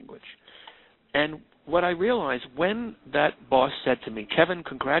positive language. And what I realized when that boss said to me, Kevin,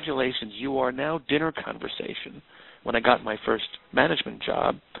 congratulations, you are now dinner conversation, when I got my first management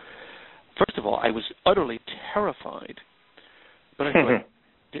job, first of all, I was utterly terrified. But I thought,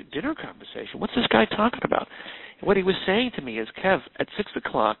 dinner conversation. What's this guy talking about? What he was saying to me is, Kev, at 6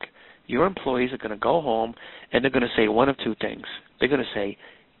 o'clock, your employees are going to go home and they're going to say one of two things. They're going to say,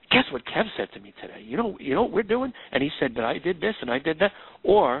 guess what Kev said to me today? You know what we're doing? And he said that I did this and I did that.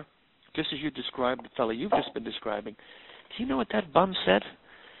 Or, just as you described the fellow you've just been describing, do you know what that bum said?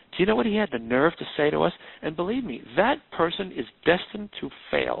 Do you know what he had the nerve to say to us? And believe me, that person is destined to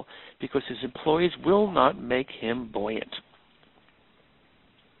fail because his employees will not make him buoyant.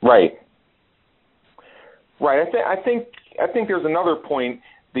 Right. I think there's another point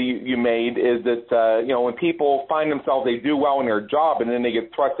that you made is that when people find themselves, they do well in their job and then they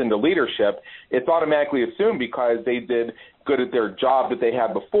get thrust into leadership, it's automatically assumed because they did good at their job that they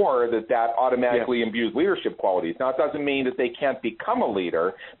had before that automatically imbues leadership qualities. Now, it doesn't mean that they can't become a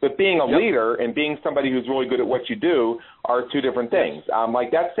leader, but being a leader and being somebody who's really good at what you do are two different things.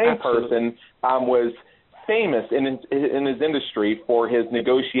 Like that same person was famous in his industry for his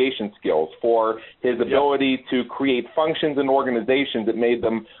negotiation skills, for his ability to create functions and organizations that made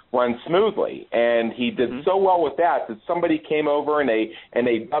them run smoothly. And he did so well with that somebody came over and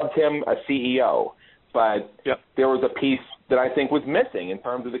they dubbed him a CEO. But there was a piece that I think was missing in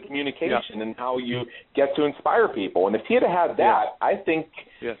terms of the communication and how you get to inspire people. And if he had had that, I think,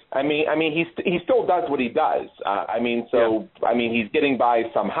 I mean, he still does what he does. He's getting by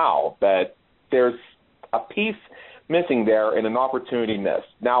somehow, but there's a piece missing there and an opportunity missed.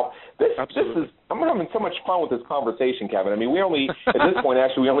 Now, this is, I'm having so much fun with this conversation, Kevin. I mean, we only, at this point,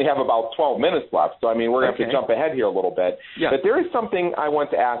 actually, we only have about 12 minutes left. So, I mean, we're going to have to jump ahead here a little bit. But there is something I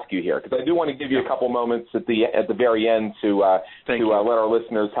want to ask you here, because I do want to give you a couple moments at the very end to let our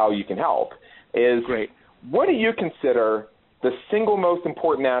listeners how you can help. What do you consider the single most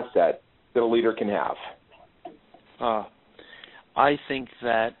important asset that a leader can have? I think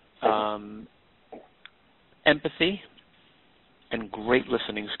that empathy and great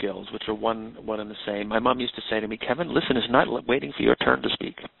listening skills, which are one and the same. My mom used to say to me, Kevin, listen is not waiting for your turn to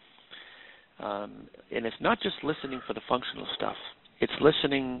speak. And it's not just listening for the functional stuff. It's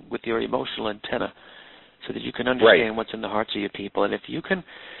listening with your emotional antenna so that you can understand what's in the hearts of your people. And if you can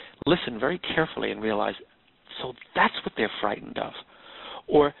listen very carefully and realize, so that's what they're frightened of,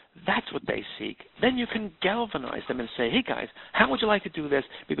 or that's what they seek, then you can galvanize them and say, hey, guys, how would you like to do this?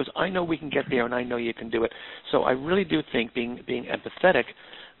 Because I know we can get there and I know you can do it. So I really do think being empathetic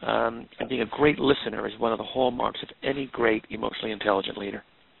and being a great listener is one of the hallmarks of any great emotionally intelligent leader.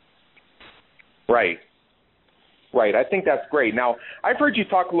 Right. I think that's great. Now, I've heard you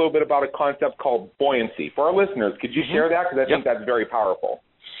talk a little bit about a concept called buoyancy. For our listeners, could you share that? Because I think that's very powerful.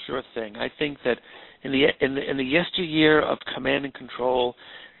 Sure thing. I think that in the yesteryear of command and control,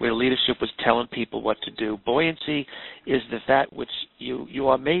 where leadership was telling people what to do, buoyancy is that which you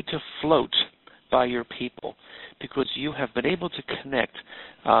are made to float by your people, because you have been able to connect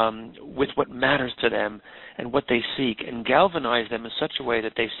with what matters to them and what they seek, and galvanize them in such a way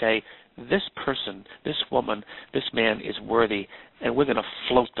that they say, this person, this woman, this man is worthy, and we're going to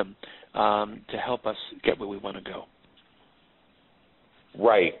float them to help us get where we want to go.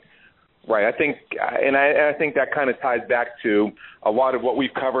 Right. I think, and I think that kind of ties back to a lot of what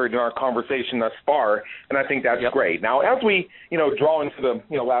we've covered in our conversation thus far, and I think that's great. Now, as we, draw into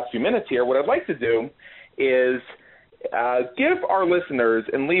the last few minutes here, what I'd like to do is give our listeners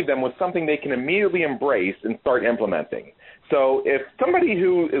and leave them with something they can immediately embrace and start implementing. So, if somebody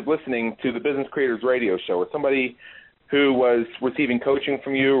who is listening to the Business Creators Radio Show, or somebody who was receiving coaching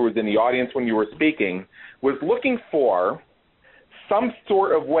from you, or was in the audience when you were speaking, was looking for some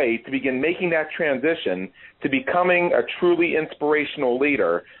sort of way to begin making that transition to becoming a truly inspirational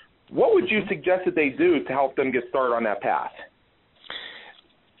leader, what would you suggest that they do to help them get started on that path?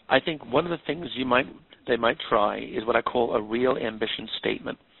 I think one of the things they might try is what I call a real ambition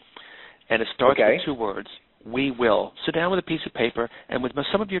statement. And it starts with two words, we will. Sit down with a piece of paper and with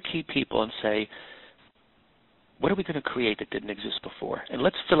some of your key people and say, what are we going to create that didn't exist before? And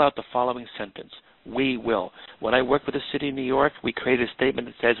let's fill out the following sentence. We will. When I worked with the city of New York, we created a statement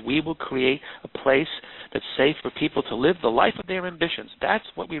that says we will create a place that's safe for people to live the life of their ambitions. That's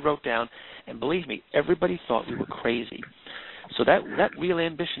what we wrote down, and believe me, everybody thought we were crazy. So that real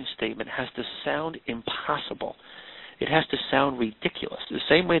ambition statement has to sound impossible. It has to sound ridiculous. The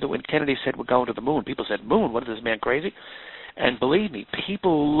same way that when Kennedy said we're going to the moon, people said, moon, what is this man crazy? And believe me,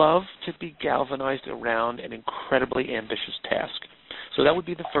 people love to be galvanized around an incredibly ambitious task. So that would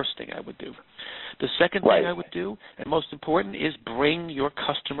be the first thing I would do. The second thing I would do, and most important, is bring your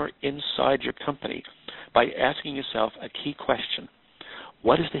customer inside your company by asking yourself a key question.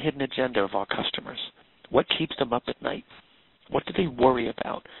 What is the hidden agenda of our customers? What keeps them up at night? What do they worry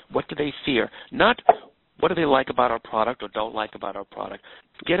about? What do they fear? Not What do they like about our product or don't like about our product?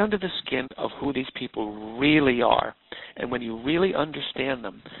 Get under the skin of who these people really are. And when you really understand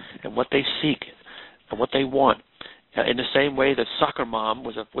them and what they seek and what they want, in the same way that Soccer Mom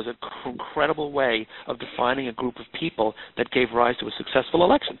was an incredible way of defining a group of people that gave rise to a successful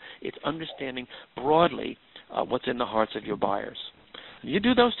election. It's understanding broadly what's in the hearts of your buyers. When you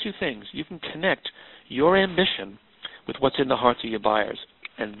do those two things, you can connect your ambition with what's in the hearts of your buyers.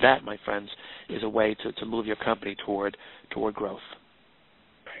 And that, my friends, is a way to move your company toward growth.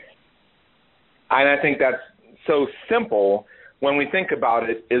 And I think that's so simple when we think about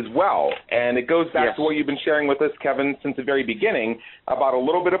it as well. And it goes back to what you've been sharing with us, Kevin, since the very beginning about a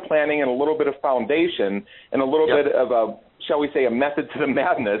little bit of planning and a little bit of foundation and a little bit of a, shall we say, a method to the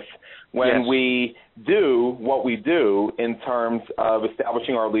madness when we do what we do in terms of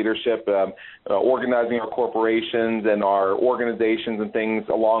establishing our leadership, organizing our corporations and our organizations and things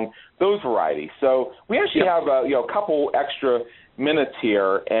along those varieties. So we actually have a couple extra minutes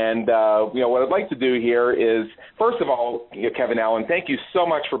here, and what I'd like to do here is, first of all, Kevin Allen, thank you so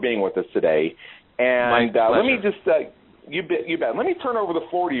much for being with us today. And let me just, you bet. Let me turn over the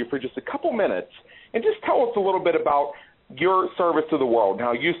floor to you for just a couple minutes and just tell us a little bit about your service to the world,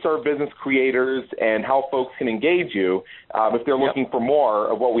 how you serve business creators, and how folks can engage you if they're looking for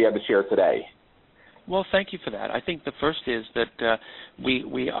more of what we have to share today. Well, thank you for that. I think the first is that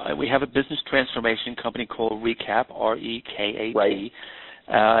we have a business transformation company called ReCap, R-E-K-A-P, right.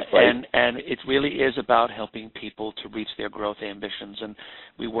 And it really is about helping people to reach their growth ambitions. And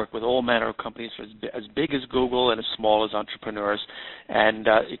we work with all manner of companies, as big as Google and as small as entrepreneurs, and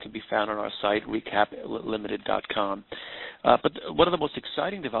it can be found on our site, recaplimited.com. But one of the most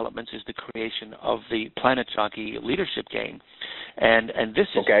exciting developments is the creation of the Planet Jockey leadership game. And this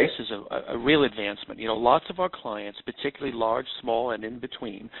is a real advancement. You know, lots of our clients, particularly large, small, and in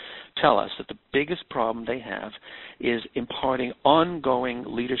between, tell us that the biggest problem they have is imparting ongoing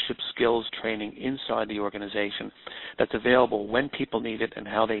leadership skills training inside the organization that's available when people need it and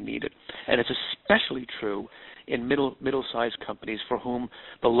how they need it. And it's especially true in middle-sized companies for whom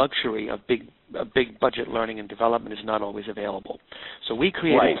the luxury of big budget learning and development is not always available. So we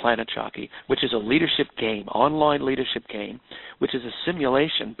created Planet Jockey, which is a leadership game, online leadership game, which is a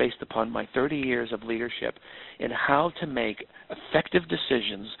simulation based upon my 30 years of leadership in how to make effective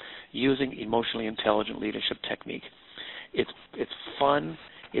decisions using emotionally intelligent leadership technique. It's fun,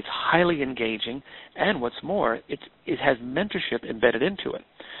 it's highly engaging, and what's more, it has mentorship embedded into it,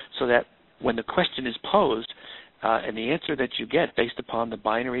 so that when the question is posed, and the answer that you get based upon the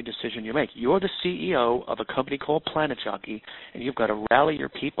binary decision you make. You're the CEO of a company called Planet Jockey, and you've got to rally your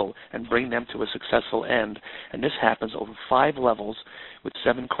people and bring them to a successful end. And this happens over 5 levels with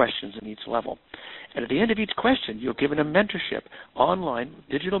 7 questions in each level. And at the end of each question, you're given a mentorship, online,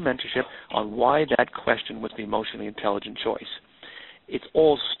 digital mentorship, on why that question was the emotionally intelligent choice. It's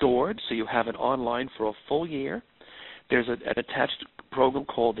all stored, so you have it online for a full year. There's an attached program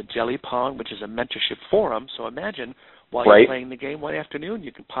called the Jelly Pond, which is a mentorship forum. So imagine while you're playing the game one afternoon,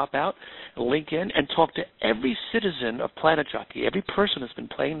 you can pop out, link in, and talk to every citizen of Planet Jockey, every person who's been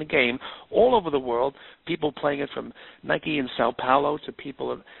playing the game all over the world, people playing it from Nike in Sao Paulo to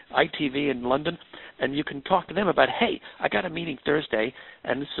people at ITV in London, and you can talk to them about, hey, I got a meeting Thursday,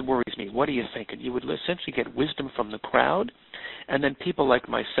 and this worries me. What do you think? And you would essentially get wisdom from the crowd, and then people like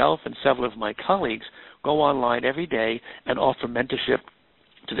myself and several of my colleagues go online every day and offer mentorship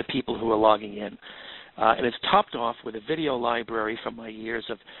to the people who are logging in. And it's topped off with a video library from my years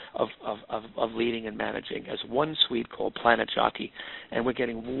of leading and managing as one suite called Planet Jockey. And we're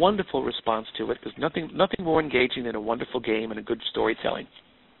getting wonderful response to it because nothing more engaging than a wonderful game and a good storytelling.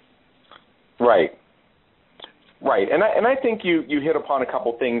 Right. And I think you hit upon a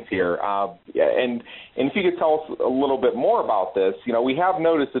couple things here, and if you could tell us a little bit more about this. You know, we have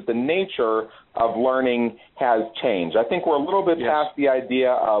noticed that the nature of learning has changed. I think we're a little bit past the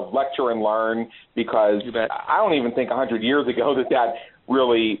idea of lecture and learn, because I don't even think 100 years ago that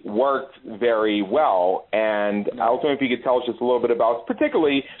really worked very well. And I was wondering if you could tell us just a little bit about,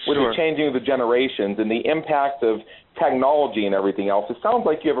 particularly with the changing of the generations and the impact of technology and everything else. It sounds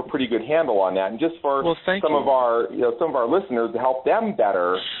like you have a pretty good handle on that. And just for some of our listeners, to help them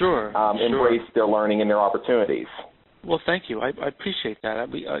better embrace their learning and their opportunities. Well, thank you. I appreciate that.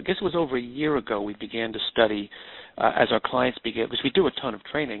 I guess it was over a year ago we began to study as our clients began, because we do a ton of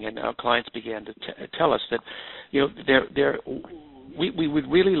training, and our clients began to tell us that, you know, we would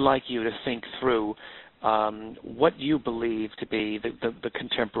really like you to think through what you believe to be the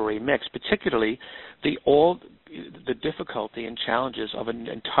contemporary mix, particularly the difficulty and challenges of an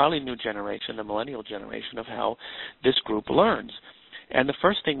entirely new generation, the millennial generation, of how this group learns. And the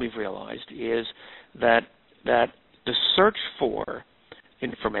first thing we've realized is that the search for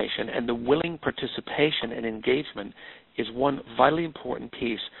information and the willing participation and engagement is one vitally important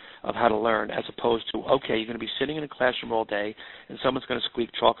piece of how to learn, as opposed to, okay, you're going to be sitting in a classroom all day and someone's going to squeak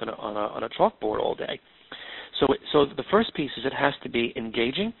chalk on a chalkboard all day. So the first piece is it has to be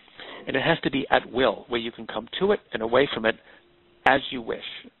engaging, and it has to be at will, where you can come to it and away from it as you wish.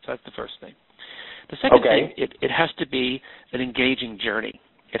 So that's the first thing. The second thing, it has to be an engaging journey.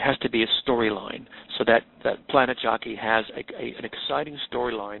 It has to be a storyline, so that Planet Jockey has an exciting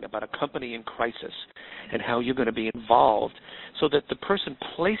storyline about a company in crisis and how you're going to be involved, so that the person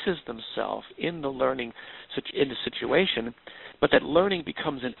places themselves in the learning in the situation, but that learning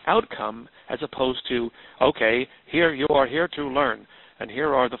becomes an outcome as opposed to, okay, here you are here to learn, and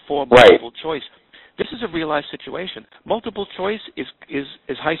here are the 4 multiple choice. This is a real-life situation. Multiple choice is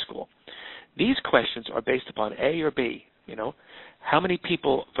high school. These questions are based upon A or B, you know. How many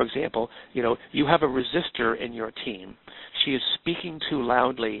people, for example, you know, you have a resistor in your team. She is speaking too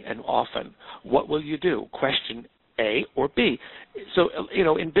loudly and often. What will you do? Question A or B. So, you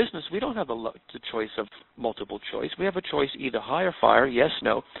know, in business, we don't have the choice of multiple choice. We have a choice either hire, fire, yes,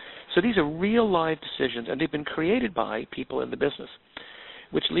 no. So these are real live decisions, and they've been created by people in the business,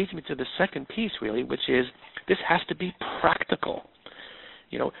 which leads me to the second piece, really, which is this has to be practical.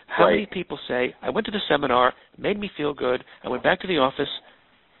 You know, how many people say, I went to the seminar, it made me feel good, I went back to the office,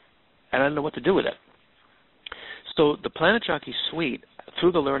 and I don't know what to do with it. So the Planet Jockey Suite,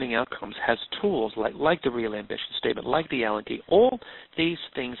 through the learning outcomes, has tools like the Real Ambition Statement, like the Allen Key, all these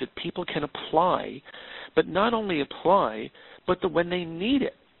things that people can apply, but not only apply, but when they need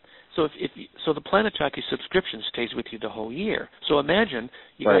it. So so the Planet Jockey subscription stays with you the whole year. So imagine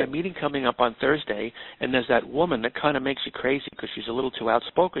you got a meeting coming up on Thursday, and there's that woman that kind of makes you crazy because she's a little too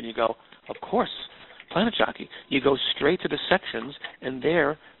outspoken. You go, of course, Planet Jockey. You go straight to the sections, and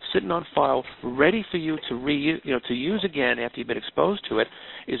they're sitting on file, ready for you to to use again after you've been exposed to it.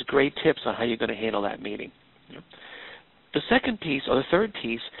 Is great tips on how you're going to handle that meeting. You know? The second piece, or the third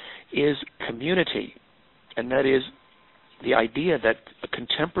piece, is community, and that is the idea that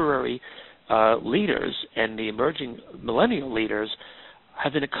contemporary leaders and the emerging millennial leaders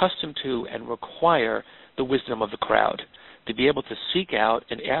have been accustomed to and require the wisdom of the crowd, to be able to seek out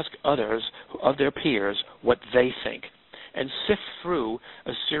and ask others of their peers what they think, and sift through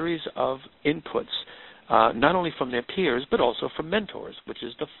a series of inputs, not only from their peers, but also from mentors, which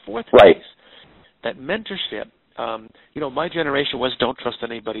is the fourth piece. That mentorship. My generation was don't trust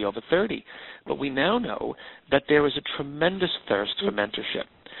anybody over 30, but we now know that there is a tremendous thirst for mentorship.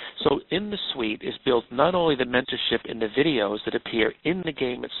 So in the suite is built not only the mentorship in the videos that appear in the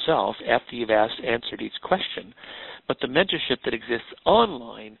game itself after you've answered each question, but the mentorship that exists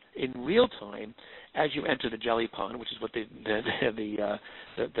online in real time as you enter the jelly pond, which is what the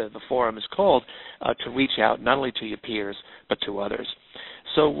forum is called, to reach out not only to your peers but to others.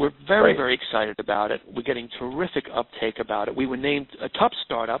 So we're very, very excited about it. We're getting terrific uptake about it. We were named a top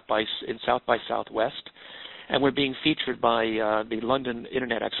startup in South by Southwest, and we're being featured by the London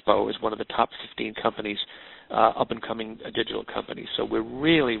Internet Expo as one of the top 15 companies, up-and-coming digital companies. So we're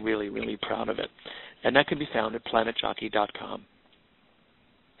really, really, really proud of it. And that can be found at planetjockey.com.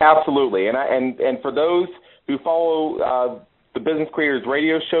 Absolutely. And for those who follow the Business Creators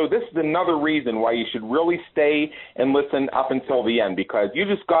Radio Show, this is another reason why you should really stay and listen up until the end, because you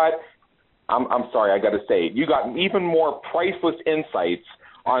just got, I'm sorry, I got to say it, you got even more priceless insights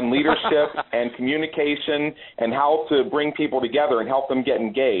on leadership and communication and how to bring people together and help them get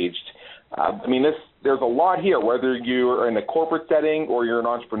engaged. There's a lot here, whether you're in a corporate setting or you're in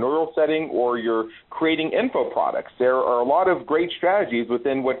an entrepreneurial setting or you're creating info products. There are a lot of great strategies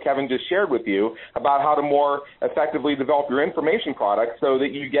within what Kevin just shared with you about how to more effectively develop your information products so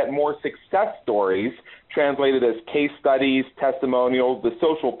that you get more success stories translated as case studies, testimonials, the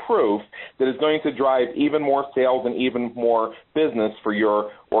social proof that is going to drive even more sales and even more business for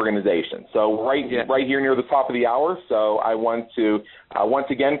your organization. So right here near the top of the hour, so I want to, once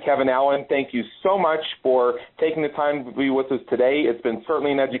again, Kevin Allen, thank you so much for taking the time to be with us today. It's been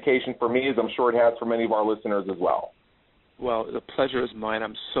certainly an education for me, as I'm sure it has for many of our listeners as well. Well, the pleasure is mine.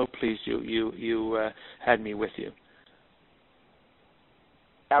 I'm so pleased you had me with you.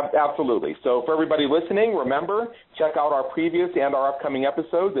 Absolutely. So for everybody listening, remember, check out our previous and our upcoming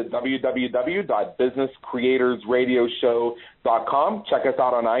episodes at www.businesscreatorsradioshow.com. Check us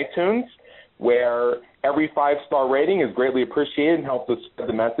out on iTunes, where every 5-star rating is greatly appreciated and helps us spread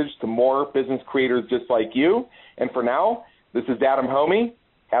the message to more business creators just like you. And for now, this is Adam Homey.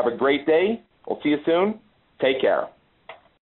 Have a great day. We'll see you soon. Take care.